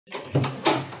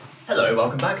Hello,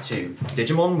 welcome back to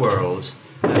Digimon World.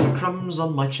 There are crumbs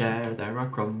on my chair, there are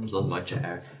crumbs on my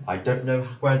chair. I don't know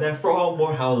where they're from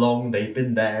or how long they've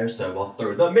been there, so I'll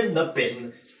throw them in the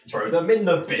bin. Throw them in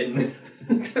the bin.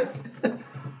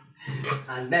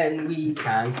 And then we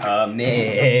can come in.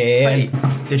 Hey,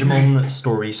 Digimon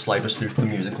Story Sleuth the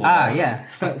musical. Ah, yeah.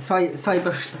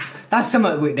 Cyber... That's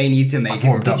something they need to make.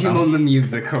 Digimon the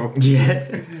musical.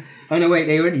 Yeah. Oh no, wait,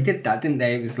 they already did that, didn't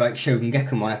they? It was like Shogun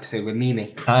Gekomon episode with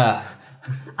Mimi. Ah.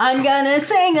 I'm gonna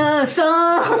sing a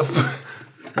song!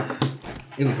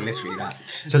 It was literally that.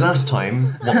 So last time...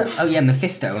 What? Oh yeah,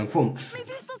 Mephisto and Pump.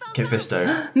 Mephisto.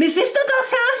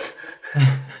 Mephisto-san!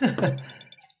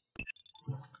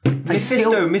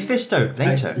 Mephisto,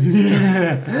 later.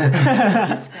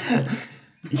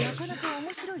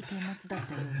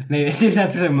 Maybe this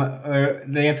episode, or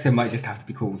the episode might just have to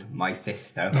be called My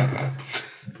Fisto.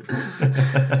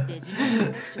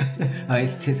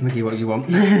 It's Mickey, what do you want?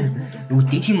 Ooh,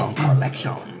 Digimon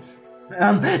collections.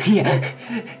 Yeah.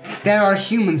 There are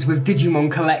humans with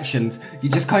Digimon collections. You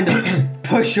just kind of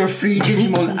push your free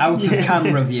Digimon out of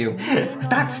camera view.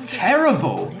 That's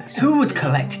terrible! Who would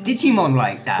collect Digimon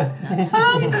like that?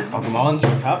 Pokemon,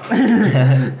 shut up.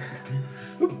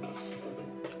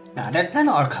 Nah, they're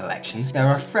not our collections, they're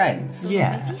our friends.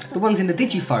 Yeah. The ones in the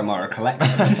Digifarm are our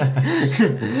collections.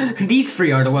 These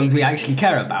three are the ones we actually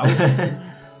care about.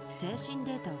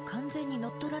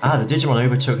 Ah, the Digimon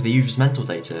overtook the user's mental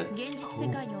data.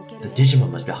 The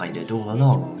Digimon was behind it all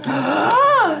along.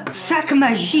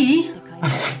 Sakamaji!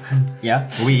 Yeah?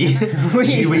 Oui,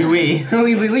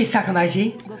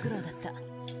 Sakamaji.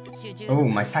 Oh,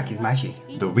 my sack is Maji.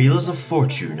 The wheels of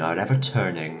fortune are ever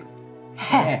turning.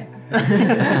 Heh.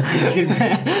 Should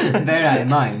bear that in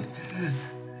mind.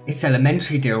 It's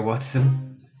elementary, dear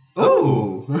Watson.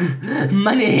 Ooh!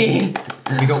 Money!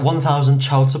 We got 1,000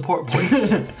 child support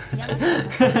points.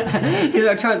 Here's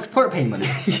our child support payment.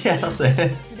 Yeah, that's it.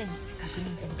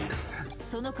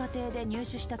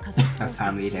 A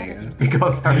family day. We've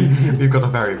got a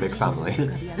very big family.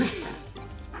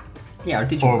 Yeah, our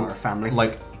Digimon are a family.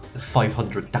 Like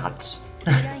 500 dads.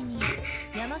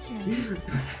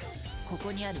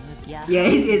 Yeah,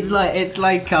 it's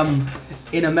like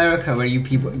in America where you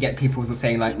get people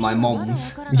saying like my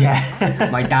moms, yeah,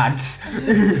 my dads.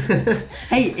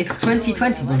 Hey, it's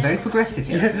 2020. We're very progressive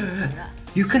here.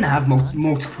 You can have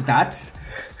multiple dads,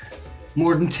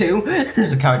 more than two.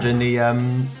 There's a character in the a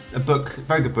book,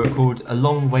 very good book called "A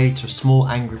Long Way to a Small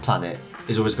Angry Planet."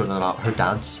 Is always going on about her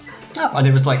dads, and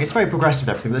it was like it's very progressive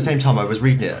and everything. But at the same time, I was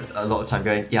reading it a lot of time,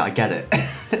 going, "Yeah, I get it."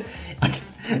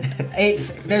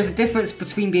 There's a difference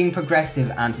between being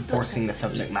progressive and forcing the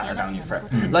subject matter down your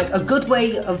throat. Like a good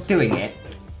way of doing it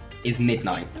is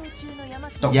Midnight.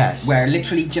 Yes. Where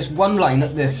literally just one line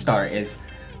at the start is,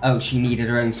 oh, she needed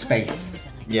her own space.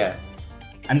 Yeah.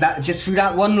 And that just through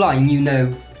that one line, you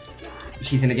know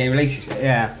she's in a gay relationship.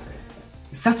 Yeah.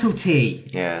 Subtlety.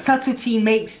 Yeah. Subtlety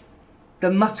makes the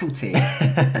mutlety.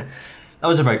 That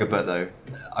was a very good book, though.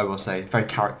 I will say, very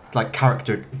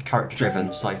character-driven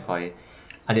sci-fi.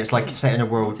 And it's like set in a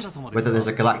world where there's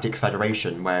a galactic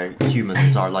federation where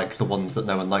humans are like the ones that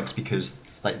no one likes because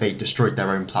like they destroyed their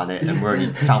own planet and were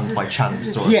only found by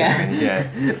chance or something.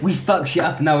 Yeah. We fuck shit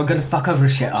up and now we're gonna fuck other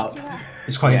shit up.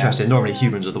 It's quite interesting. Normally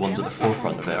humans are the ones at the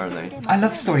forefront of it, aren't they? I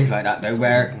love stories like that though,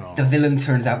 where the villain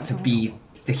turns out to be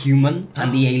the human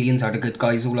and the aliens are the good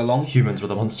guys all along. Humans were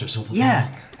the monsters all along. Yeah.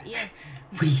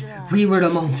 We were the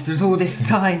monsters all this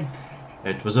time.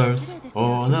 It was Earth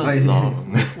all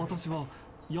along.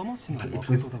 It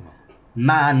was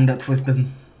man that was the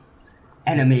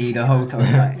enemy the whole time.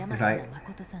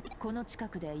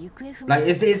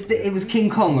 It was King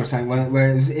Kong or something,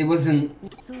 where it wasn't...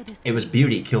 It was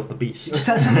Beauty killed the Beast.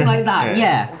 Something like that,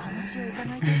 yeah.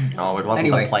 Oh, it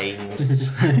wasn't the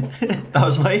planes. that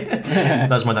was my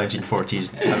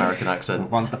 1940s American accent.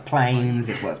 It wasn't the planes,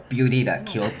 it was Beauty that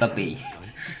killed the Beast.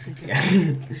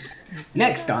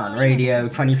 Next on Radio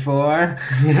 24,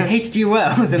 H.G.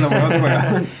 Wells in the World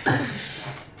World.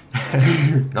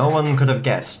 No one could have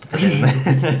guessed.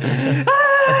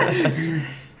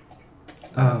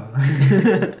 Oh.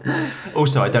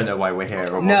 Also, I don't know why we're here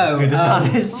or who this man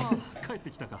is.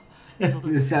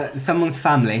 Someone's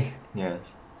family. Yes.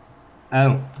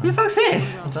 Oh. Who the fuck's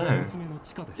this? I don't know.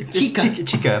 Chica.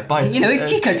 Chica, by... You know,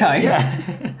 it's Chica time. Yeah.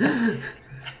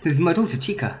 This is my daughter,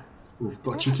 Chica. Ooh,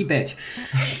 what a cheeky bitch.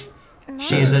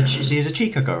 She is a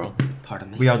Chica girl.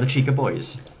 Pardon me. We are the Chica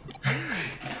boys.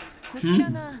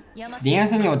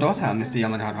 Yes, and your daughter, Mr.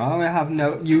 Yamada.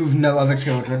 You've no other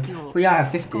children. Well, yeah, I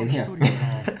have 50 in here.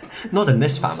 Not in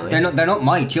this family. They're not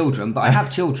my children, but I have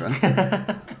children.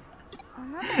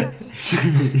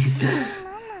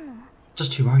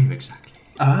 Just who are you exactly?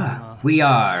 We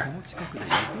are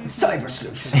cyber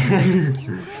sleuths.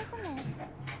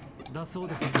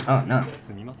 Oh no.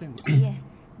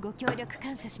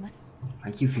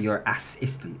 Thank you for your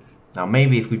assistance. Now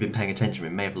maybe if we've been paying attention, we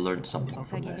may have learned something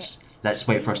from this. Let's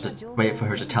wait for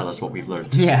her to tell us what we've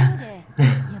learned. Yeah.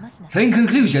 So in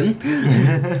conclusion,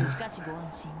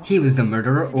 he was the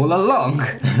murderer all along.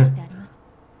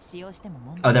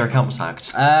 Oh, their account was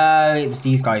hacked. It was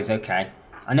these guys, okay.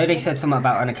 I know they said something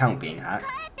about an account being hacked.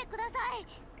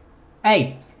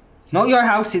 Hey, it's not your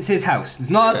house, it's his house. It's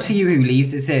not up to you who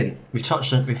leaves, it's in. We've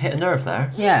hit a nerve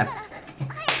there. Yeah.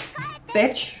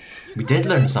 Bitch. We did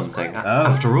learn something,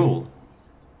 after all.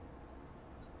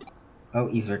 Oh,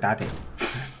 he's your daddy.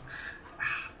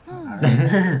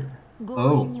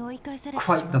 Oh,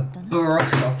 quite the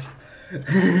brush off.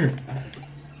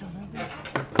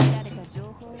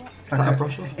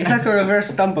 It's like a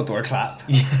reverse Dumbledore clap.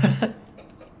 Yeah.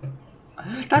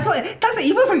 That's what.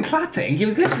 He wasn't clapping. He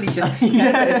was literally just a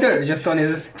bit of dirt just on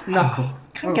his knuckle.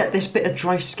 Can't get this bit of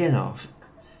dry skin off.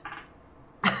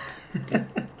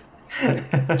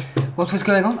 What was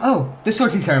going on? Oh, the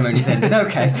sorting ceremony thing.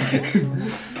 Okay.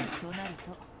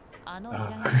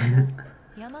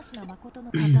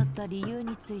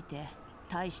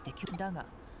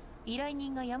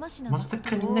 What's the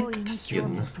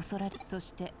connection?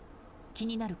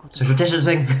 Social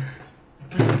distancing.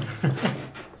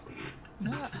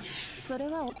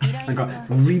 I got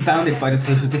rebounded by the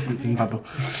social distancing bubble.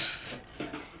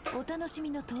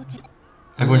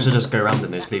 Everyone should just go around in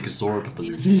those big Zorb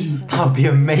balloons. That would be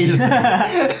amazing.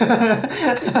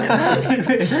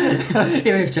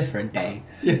 Even if just for a day.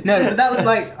 No, but that would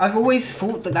I've always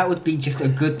thought that would be just a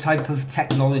good type of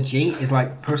technology, is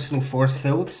like personal force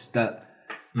fields that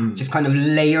just kind of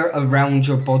layer around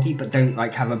your body but don't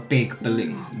have a big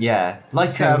balloon. Yeah,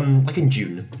 like in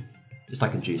June. It's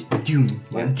like in June. Dune.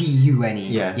 Like D-U-N-E.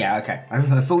 Yeah. Yeah, okay. I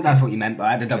thought that's what you meant, but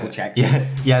I had to double check. Yeah.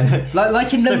 Yeah.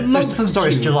 Like in the month of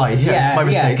Sorry, June. it's July. Yeah, my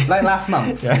mistake. Yeah, like last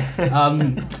month. Yeah.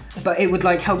 But it would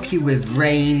help you with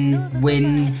rain,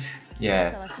 wind.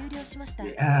 Yeah.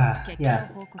 Yeah.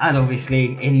 And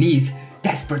obviously, in these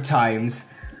desperate times.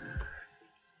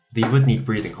 You would need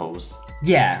breathing holes.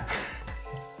 Yeah.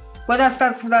 Well,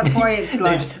 that's why it's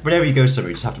like. Whenever you go somewhere,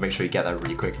 you just have to make sure you get there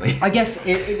really quickly. I guess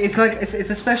it's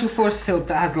a special force field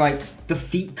that has the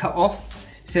feet cut off,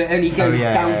 so it only goes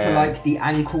down to the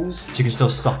ankles. So you can still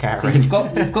suck air. So you've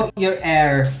got your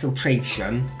air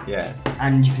filtration. Yeah.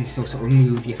 And you can still sort of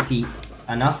move your feet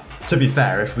enough. To be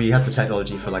fair, if we had the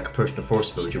technology for a personal force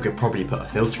field, you could probably put a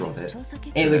filter on it.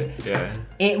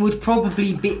 It would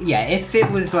probably be if it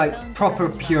was proper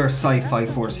pure sci-fi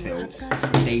force fields,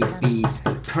 they'd be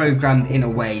programmed in a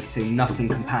way so nothing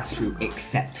can pass through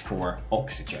except for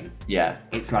oxygen. Yeah.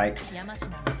 It's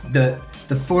the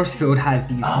force field has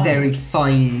these very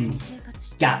fine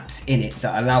gaps in it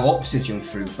that allow oxygen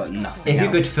through but nothing else.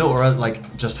 You could filter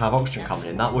just have oxygen coming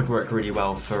in, that would work really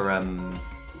well for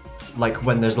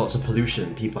when there's lots of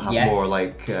pollution, people have more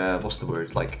what's the word?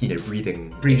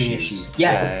 Breathing issues.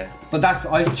 Yeah. But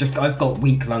I've got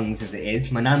weak lungs as it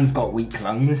is. My nan's got weak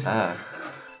lungs.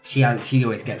 She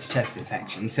always gets chest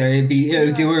infections, so it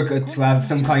would do her good to have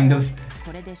some kind of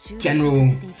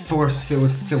general force field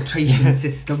filtration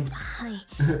system.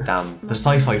 Damn, the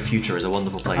sci-fi future is a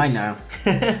wonderful place. I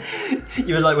know.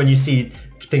 Even when you see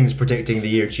things predicting the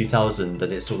year 2000,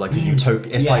 and it's all a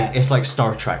utopia. It's like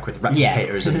Star Trek with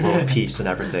replicators and world peace and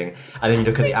everything. And then you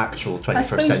look at the actual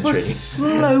 21st century. We're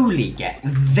slowly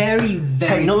getting very,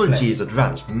 very technology is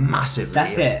advanced massively.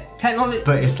 That's it. Technology,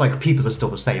 but it's people are still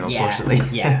the same, unfortunately.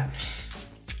 Yeah.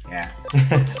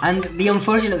 And the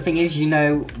unfortunate thing is,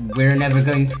 we're never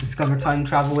going to discover time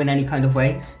travel in any kind of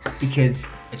way because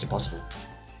it's impossible.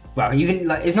 Well, even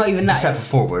it's not even that. Except for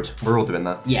forward, we're all doing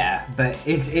that. Yeah, but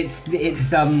it's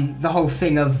the whole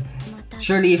thing of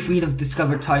surely if we'd have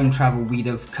discovered time travel, we'd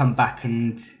have come back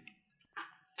and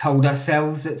told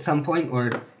ourselves at some point,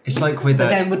 or it's with. But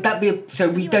then would that be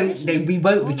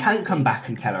we can't come back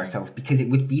and tell ourselves because it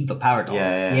would be the paradox.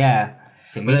 Yeah.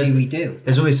 So maybe we do.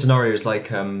 There's all these scenarios we've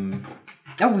been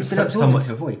absorbed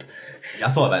to avoid. I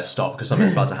thought about stop because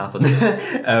something's about to happen.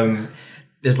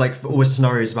 There's always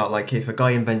scenarios about if a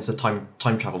guy invents a time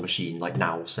travel machine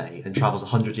now, say, and travels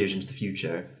 100 years into the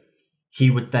future, he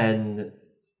would then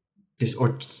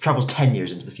or travels 10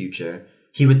 years into the future,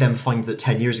 he would then find that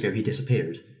 10 years ago he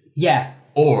disappeared. Yeah.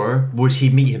 Or would he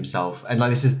meet himself? And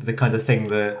this is the kind of thing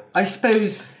that I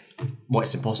suppose. Well,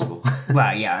 it's impossible.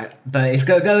 Well, yeah, but if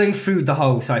going through the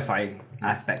whole sci-fi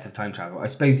aspect of time travel, I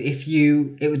suppose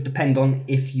it would depend on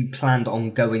if you planned on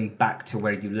going back to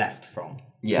where you left from.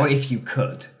 Yeah. Or if you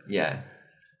could. Yeah.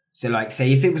 So, like,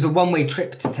 say if it was a one-way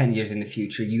trip to 10 years in the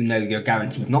future, you know you're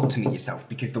guaranteed not to meet yourself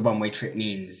because the one-way trip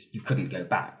means you couldn't go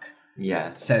back.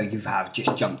 Yeah. So you have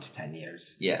just jumped 10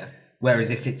 years. Yeah. Whereas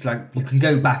if it's like, you can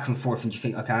go back and forth and you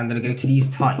think, okay, I'm going to go to these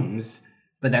times,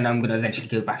 but then I'm going to eventually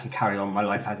go back and carry on my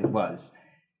life as it was.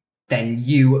 Then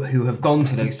you who have gone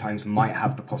to those times might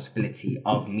have the possibility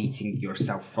of meeting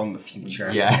yourself from the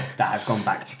future that has gone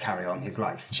back to carry on his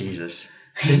life. Jesus.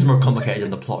 This is more complicated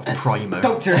than the plot of Primo.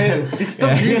 Doctor Who. This is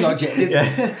Doctor Who logic.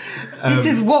 This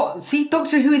is what... See,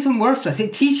 Doctor Who isn't worthless.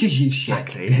 It teaches you shit.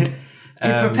 Exactly.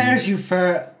 It prepares you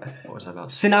for what was that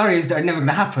about? Scenarios that are never going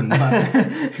to happen. But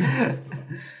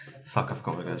Fuck, I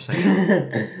forgot what I was going to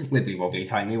say. Wibbly wobbly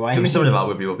timey wimey. It was something about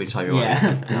wibbly wobbly timey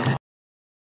wimey. Yeah.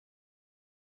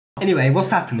 Anyway, what's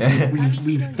happened?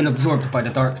 We've been absorbed by the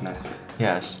darkness.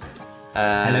 Yes.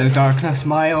 Hello, darkness,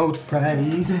 my old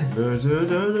friend.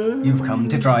 You've come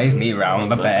to drive me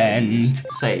round the bend.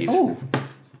 Save. Oh.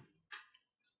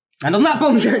 And on that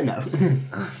bombshell, no.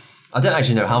 I don't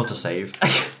actually know how to save.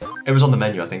 It was on the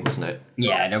menu, I think, wasn't it?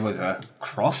 Yeah, there was a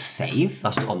cross save.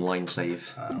 That's online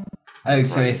save. Oh,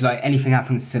 so if like anything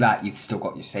happens to that, you've still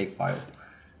got your save file.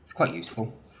 It's quite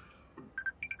useful.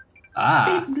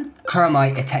 Ah,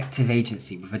 Kermite Detective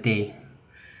Agency with a D.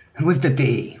 With the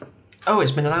D. Oh,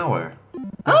 it's been an hour.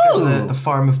 Let's go to the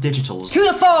farm of digitals. To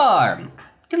the farm!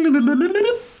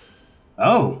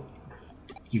 Oh.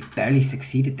 You've barely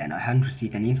succeeded then. I hadn't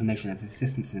received any information as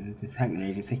assistance to the detective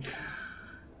agency.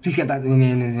 Please get back to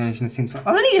me and information as soon as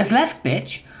possible. I've only just left,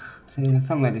 bitch! So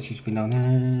something like this should be done.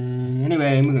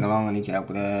 Anyway, moving along, I need your help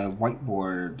with a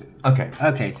whiteboard. Okay.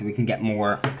 Okay, so we can get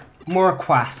more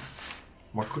quests.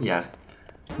 More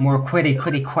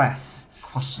quiddy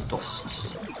quests.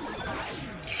 Quest-dusts.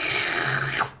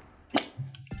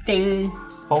 Ding.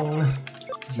 Bong.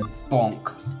 You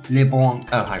bonk. Le bonk.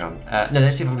 Oh, hang on. No,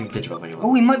 let's see if we can Digimon anyone. Oh,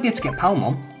 we might be able to get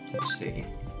Palmon. Let's see.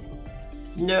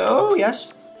 No,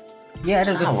 yes. Yeah,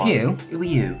 there's a few. Who are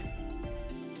you?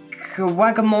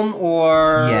 Wagamon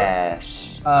or...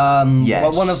 Yes. Yes.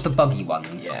 Well, one of the buggy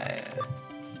ones. Yeah.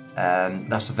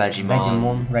 That's a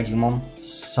Vegemon. Regimon.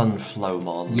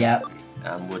 Sunflowmon. Yep.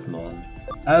 And Woodmon.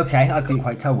 Okay, I couldn't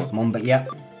quite tell Woodmon, but yep.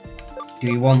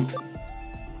 Do we want...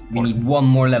 We need one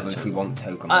more level if we want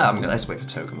Togemon. Let's wait for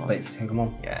Togemon. Wait for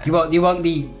Togemon? Yeah. You want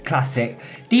the classic.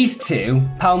 These two,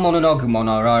 Palmon and Agumon,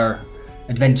 are our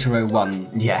Adventure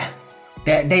 01. Yeah.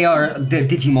 They are the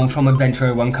Digimon from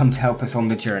Adventure 01 come to help us on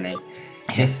the journey.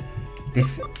 This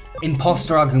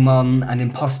Imposter Agumon and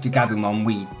Imposter Gabumon,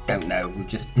 we don't know.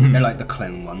 They're like the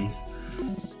clone ones.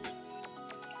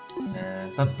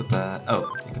 Oh, look at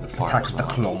the farm Attack as the well.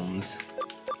 clones.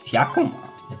 Yakumon.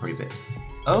 They're pretty big.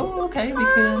 Oh, okay, we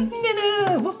can...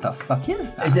 What the fuck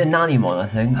is that? Is it a Nannymon, I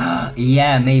think?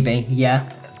 Yeah, maybe, yeah.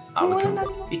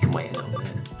 Oh, we can wait a little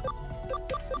bit.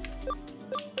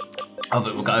 Oh,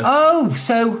 but we'll go. Oh,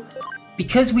 so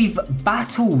because we've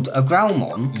battled a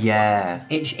Growlmon, yeah,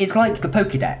 it's like the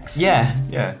Pokédex. Yeah.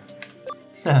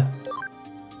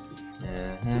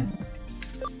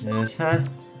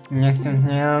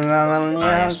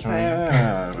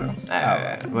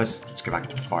 Let's go back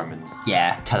to the farm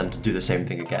and tell them to do the same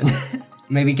thing again.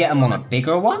 Maybe get them on a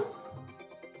bigger one?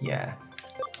 Yeah.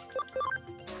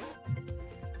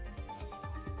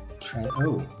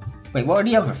 Oh. Wait, what are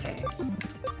the other things?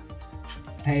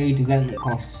 Paid event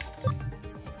cost.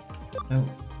 Oh.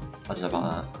 I don't know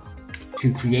about that.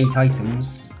 To create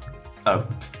items. Oh.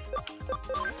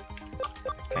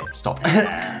 Okay, stop.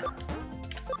 Yeah.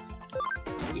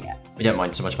 We don't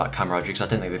mind so much about camaraderie because I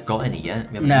don't think they've got any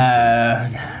yet. We No.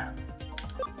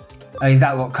 Oh, is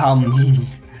that what calm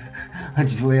means? I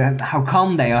just wonder how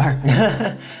calm they are.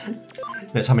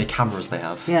 That's how many cameras they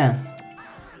have. Yeah.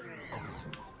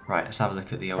 Right, let's have a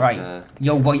look at the old...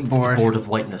 Your whiteboard. Board of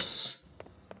whiteness.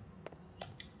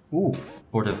 Ooh.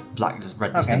 Board of blackness,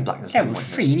 redness, then blackness, yeah, then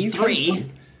whiteness. 3 new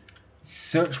places.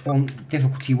 Search 1,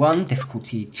 difficulty 1,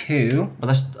 difficulty 2.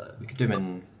 Well, we could do them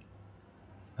in...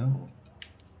 Oh.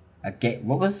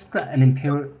 What was that? An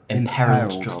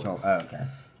imperiled job. Oh, okay.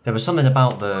 There was something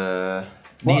about the...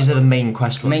 These are the main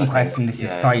quest ones, Main quest, and this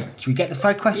is side... Should we get the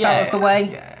side quest out of the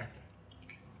way? Yeah.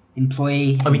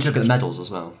 Employee... Oh, we need to look at the medals as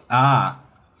well. Ah.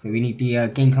 So we need the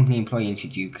game company employee in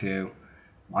Shijuku.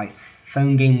 My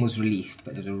phone game was released,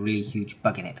 but there's a really huge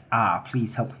bug in it. Ah,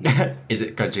 please help me. Is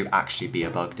it going to actually be a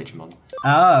bug, Digimon?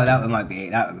 Oh, that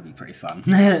would be pretty fun.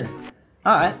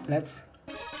 Alright, let's...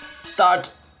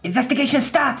 Start! Investigation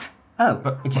start!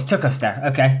 Oh, it just took us there,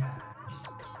 okay.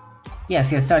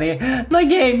 Yes, sorry. My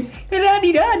game!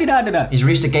 He's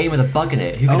released a game with a bug in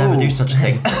it. Who can ever do such a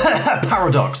thing?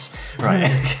 Paradox! Right.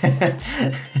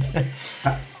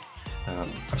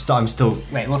 I'm still.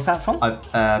 Wait, what's that from?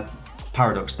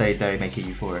 Paradox. They make a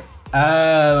U4.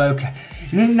 Oh, okay.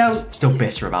 No, Still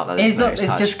bitter about that. It's not.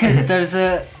 It's just because there's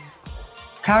a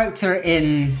character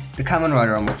in the Kamen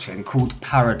Rider I'm watching called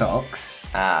Paradox.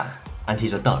 And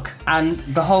he's a duck. And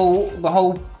the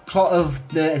whole plot of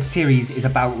the series is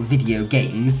about video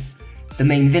games. The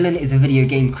main villain is a video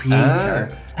game creator,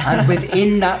 and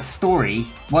within that story,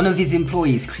 one of his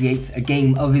employees creates a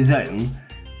game of his own,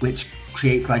 which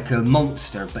creates like a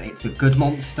monster, but it's a good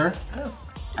monster.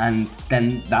 And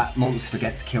then that monster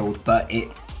gets killed, but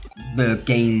the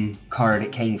game card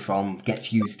it came from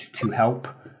gets used to help.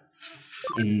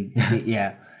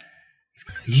 Yeah.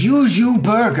 Juju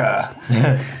Burger.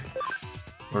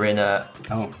 We're in a.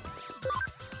 Oh.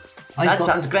 That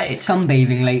sounds great.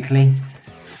 Sunbathing lately.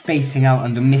 Spacing out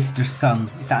under Mr. Sun.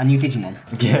 Is that a new Digimon?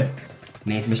 Yeah.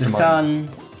 Mr. Sun,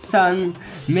 Sun,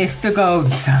 Mr.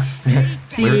 Gold Sun.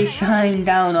 Please shine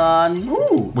down on.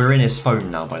 Ooh. We're in his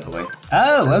phone now, by the way.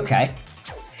 Oh, okay.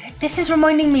 This is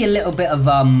reminding me a little bit of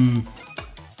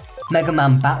Mega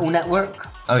Man Battle Network.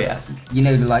 Oh yeah. You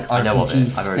know, the like RPG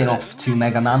spin-off to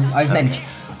Mega Man.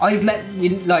 I've met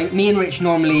like me and Rich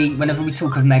normally. Whenever we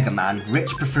talk of Mega Man,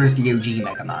 Rich prefers the OG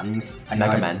Mega Mans, and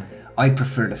I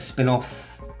prefer the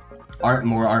spin-off,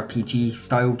 more RPG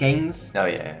style games. Oh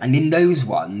yeah. And in those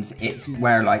ones, it's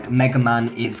where like Mega Man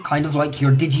is kind of like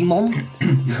your Digimon.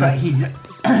 It's like he's.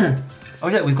 Oh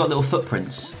yeah, we've got little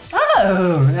footprints.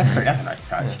 Oh, that's a nice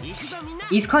touch.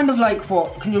 He's kind of like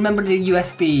what? Can you remember the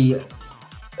USB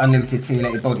unlimited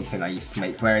simulated body thing I used to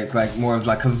make, where it's like more of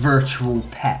like a virtual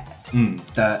pet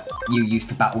that you use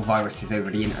to battle viruses over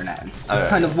the internet, and that's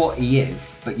kind of what he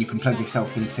is. But you can plug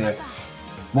yourself into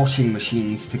washing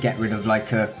machines to get rid of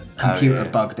like a computer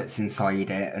bug that's inside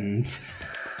it, and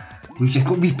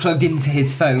we've plugged into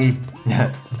his phone.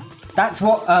 Yeah. That's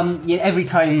what every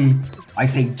time I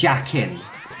say jack in.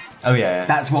 Oh yeah.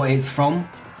 That's what it's from.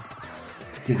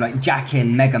 It's like jack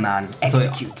in, Mega Man,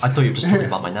 execute. I thought you were just talking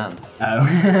about my nan.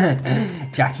 Oh.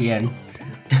 Jackie in.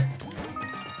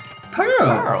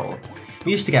 Pearl.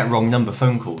 We used to get wrong number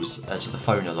phone calls to the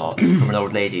phone a lot from an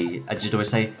old lady. And she'd always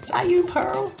say, "Is that you,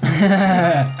 Pearl?"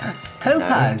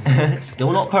 Topaz. No.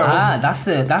 Still not Pearl. Ah,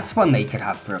 that's one they could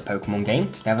have for a Pokemon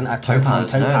game. They haven't had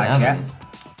Topaz, Topaz no, yet.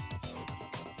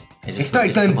 They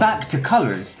started going back to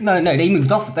colours. No, they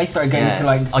moved off. They started going to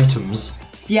like items.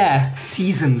 Yeah,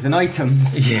 seasons and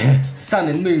items. Yeah. Sun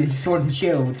and Moon, Sword and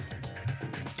Shield,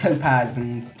 Topaz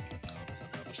and.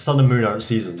 Sun and Moon aren't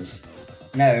seasons.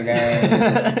 No,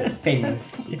 they're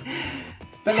things.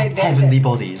 But they're heavenly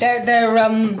bodies. They're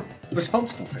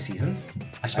responsible for seasons.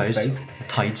 I suppose.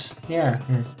 Tides. Yeah.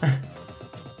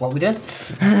 What we doing?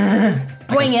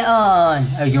 Bring it on!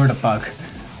 Oh, you're the bug.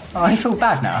 Oh, I feel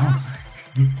bad now.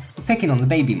 We're picking on the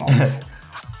baby mons.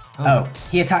 Oh,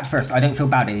 he attacked first. I don't feel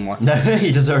bad anymore. No,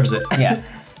 he deserves it. Yeah.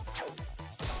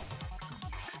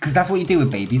 Because that's what you do with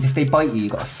babies. If they bite you, you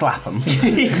gotta slap them.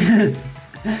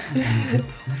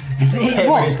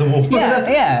 Against the wall.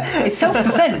 Yeah. It's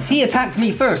self-defense. He attacked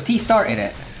me first. He started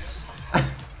it.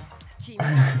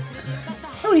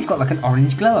 Oh, he's got like an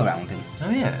orange glow around him. Oh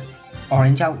yeah.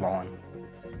 Orange outline.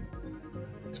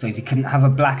 I suppose he couldn't have a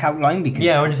black outline because.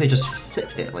 Yeah, I wonder if they just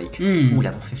flipped it like. Ooh,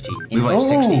 level 15. We wanted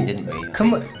 16, didn't we?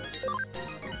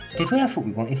 Did we? I thought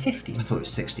we wanted 15. I thought it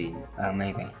was 16. Oh,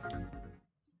 maybe.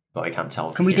 But I can't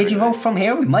tell. Can we digivolve from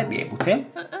here? We might be able to.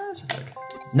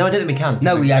 No, I don't think we can.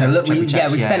 No, we had a look. We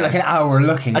spent like an hour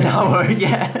looking. An hour,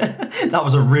 yeah. That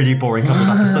was a really boring couple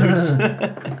of episodes.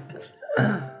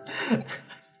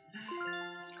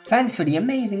 Thanks for the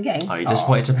amazing game. Oh, you just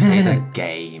wanted to play the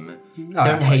game.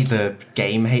 Don't hate the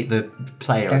game, hate the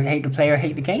player. Don't hate the player,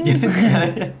 hate the game.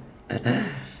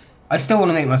 I still want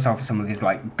to make myself some of his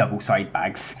like double side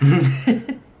bags.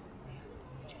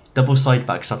 Double side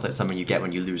bag sounds like something you get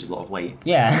when you lose a lot of weight.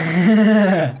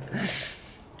 Yeah.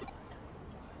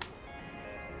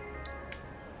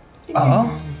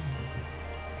 Oh.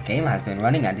 The game has been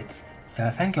running and it's...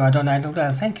 thank you, I don't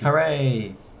know, thank you.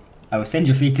 Hooray. I will send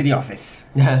your fee to the office.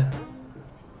 Yeah.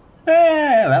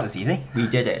 That was easy. We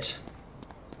did it.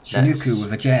 Shinuku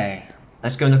with a J.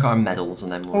 Let's go and look at our medals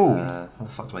and then we'll... how the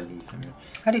fuck do I leave them here?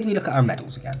 How did we look at our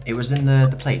medals again? It was in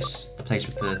the place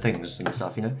with the things and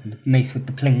stuff, you know? The mace with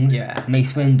the plings. Yeah.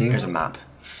 Mace window. Here's a map.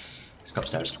 Let's go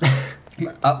upstairs.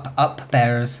 Up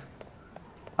bears.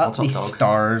 Up the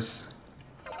stars.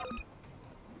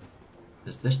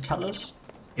 Does this tell us?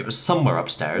 It was somewhere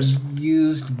upstairs.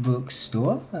 Used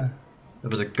bookstore? There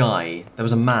was a guy. There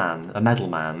was a man. A medal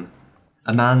man.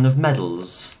 A man of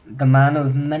medals. The man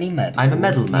of many medals. I'm a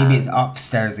medal man. Maybe it's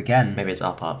upstairs again. Maybe it's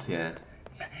up, yeah.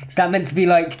 Is that meant to be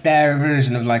like their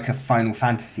version of like a Final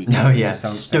Fantasy? Oh yeah, or something?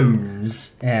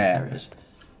 stones. Yeah. There it is.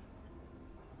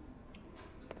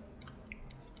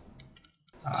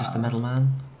 Is this the Metal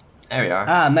Man? There we are.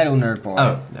 Ah, Metal Nerd Boy.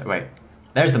 Oh, no, wait.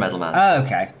 There's the Metal Man. Oh,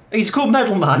 okay. He's called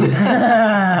Metal Man.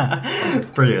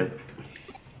 Brilliant.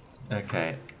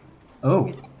 Okay.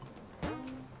 Oh.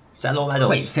 Sell all medals.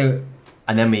 Wait, so...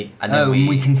 And then we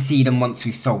we can see them once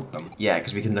we've sold them. Yeah,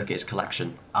 because we can look at his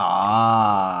collection.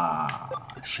 Ah.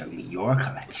 Show me your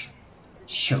collection.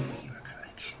 Show me your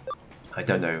collection. I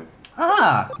don't know.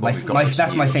 Ah.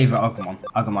 That's my new. favourite Agumon.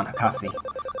 Agumon Hakasi.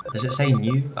 Does it say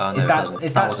new? Oh, no, Is it that, doesn't.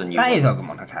 is That was a new That one. is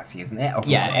Agumon Hakasi, isn't it? Agumon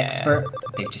Yeah. Expert.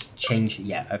 They've just changed it.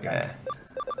 Yeah, okay.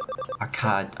 Yeah.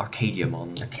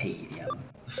 Arcadiamon. Arcadia.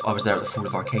 I was there at the fall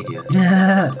of Arcadia.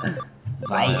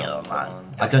 Vile,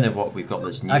 I don't know what we've got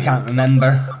that's new. I can't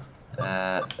remember.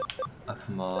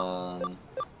 Upamon.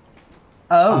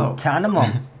 Oh,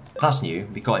 Tanamon. That's new.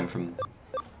 We got him from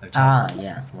Ah,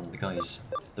 yeah. from one of the guys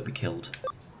that we killed.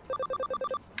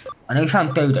 I know we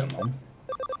found Dodomon.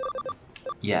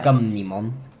 Yeah.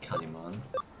 Gumnimon. Calimon.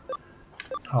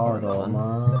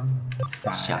 Cordomon.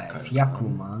 Shakomon.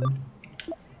 Syakumon.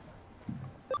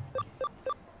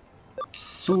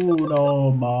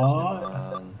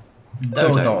 Sudomon.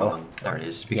 Dodo. Dodomon. There it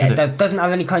is. We Yeah, could've- that doesn't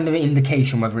have any kind of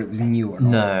indication whether it was new or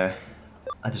not. No.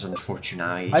 That is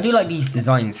unfortunate. I do like these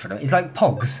designs for them. It's like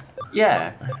Pogs.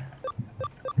 Yeah.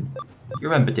 You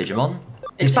remember Digimon?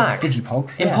 It's back.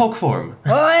 Digipogs. In yeah. Pog form.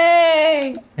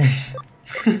 Oi!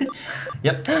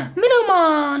 Yep.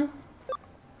 Minumon!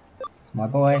 It's my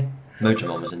boy.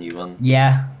 Mojamon was a new one.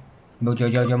 Yeah.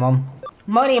 Mojo Jojomon.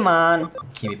 Money-mon.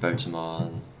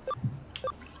 Kimibotamon.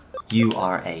 You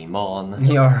are a Mon.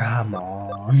 You're a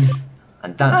mon.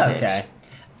 And that's Okay. it.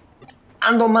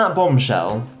 And on that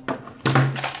bombshell,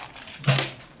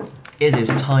 it is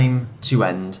time to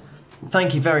end.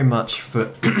 Thank you very much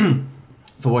for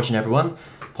for watching, everyone.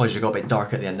 Apologies, it got a bit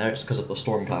dark at the end there. It's because of the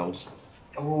storm clouds.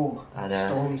 Oh, And,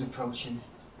 storm's approaching.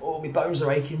 Oh, my bones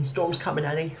are aching. Storm's coming,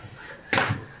 Annie.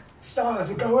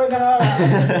 Stars are going up.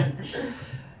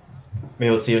 We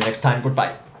will see you next time.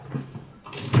 Goodbye.